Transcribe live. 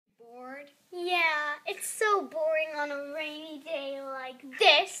It's so boring on a rainy day like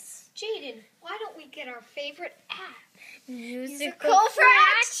this. Jaden, why don't we get our favorite app? Musical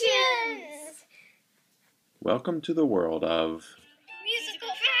Fractions! Welcome to the world of Musical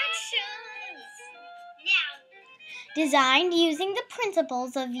Fractions! Now, designed using the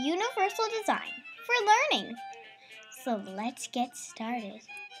principles of universal design for learning. So let's get started.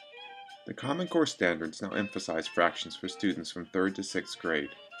 the Common Core standards now emphasize fractions for students from 3rd to 6th grade.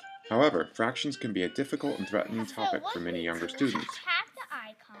 However, fractions can be a difficult and threatening topic for many younger students.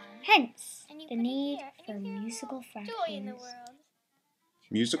 Hence, the need for musical fractions.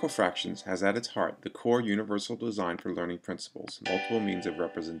 Musical fractions has at its heart the core universal design for learning principles, multiple means of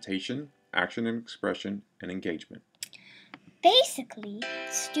representation, action and expression, and engagement. Basically,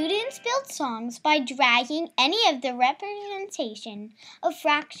 students build songs by dragging any of the representation of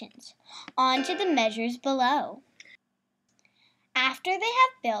fractions onto the measures below. After they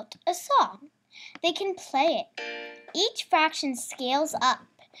have built a song, they can play it. Each fraction scales up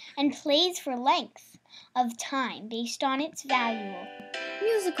and plays for length of time based on its value.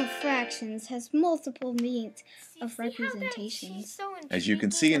 Musical fractions has multiple means of representations. As you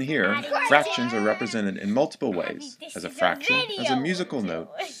can see and hear, fractions are represented in multiple ways, as a fraction, as a musical note,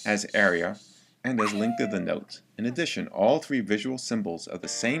 as area, and as length of the note. In addition, all three visual symbols of the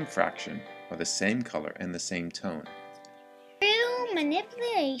same fraction are the same color and the same tone. Through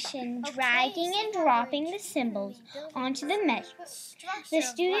manipulation, dragging and dropping the symbols onto the measures, the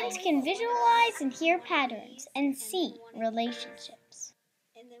students can visualize and hear patterns and see relationships.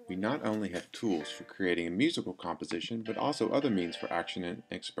 We not only have tools for creating a musical composition, but also other means for action and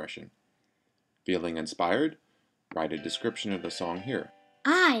expression. Feeling inspired? Write a description of the song here.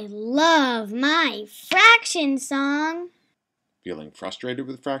 I love my fraction song. Feeling frustrated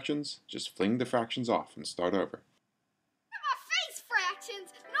with fractions? Just fling the fractions off and start over.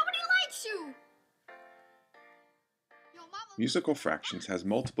 Nobody likes you! Musical fractions has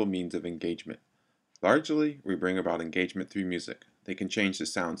multiple means of engagement. Largely, we bring about engagement through music. They can change the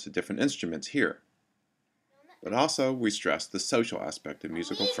sounds to different instruments here. But also, we stress the social aspect of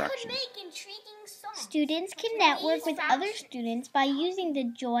musical fractions. Students can network with other students by using the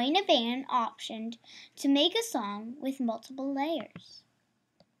Join a Band option to make a song with multiple layers.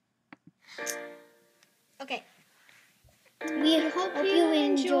 Okay. We hope you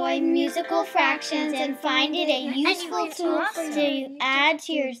enjoy musical fractions and find it a useful tool to add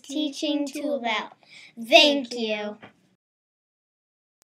to your teaching tool belt. Thank you.